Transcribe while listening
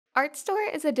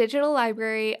ArtStor is a digital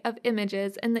library of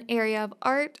images in the area of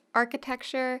art,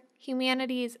 architecture,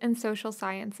 humanities, and social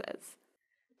sciences.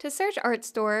 To search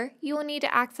ArtStor, you will need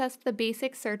to access the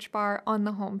basic search bar on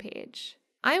the homepage.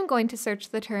 I am going to search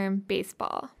the term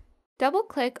baseball.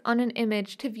 Double-click on an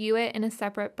image to view it in a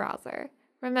separate browser.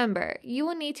 Remember, you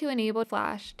will need to enable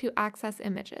Flash to access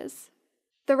images.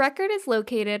 The record is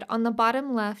located on the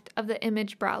bottom left of the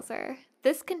image browser.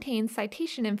 This contains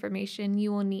citation information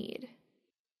you will need.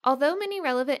 Although many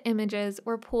relevant images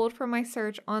were pulled from my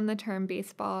search on the term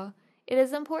baseball, it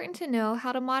is important to know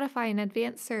how to modify an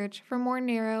advanced search for more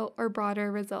narrow or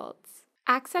broader results.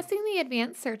 Accessing the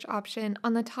advanced search option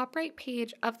on the top right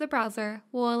page of the browser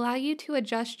will allow you to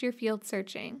adjust your field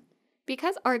searching.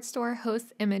 Because ArtStor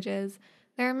hosts images,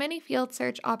 there are many field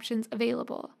search options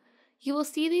available. You will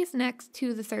see these next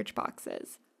to the search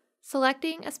boxes.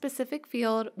 Selecting a specific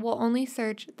field will only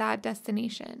search that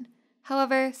destination.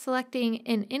 However, selecting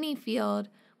in any field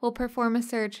will perform a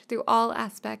search through all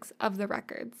aspects of the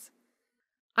records.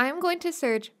 I am going to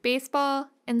search baseball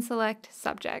and select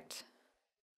subject.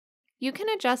 You can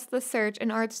adjust the search in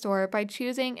ArtStor by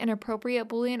choosing an appropriate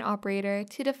Boolean operator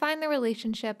to define the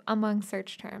relationship among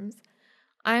search terms.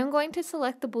 I am going to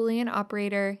select the Boolean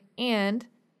operator and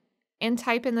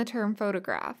type in the term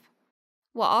photograph,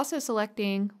 while also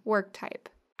selecting work type.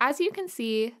 As you can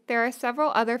see, there are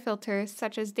several other filters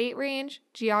such as date range,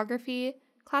 geography,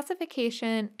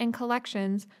 classification, and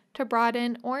collections to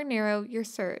broaden or narrow your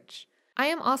search. I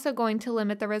am also going to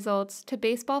limit the results to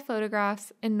baseball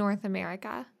photographs in North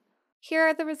America. Here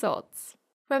are the results.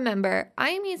 Remember, I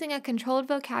am using a controlled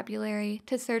vocabulary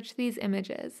to search these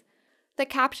images. The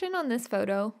caption on this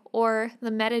photo, or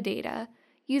the metadata,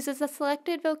 uses a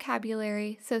selected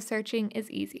vocabulary so searching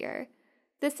is easier.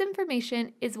 This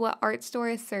information is what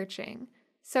ArtStor is searching,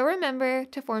 so remember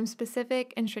to form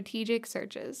specific and strategic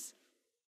searches.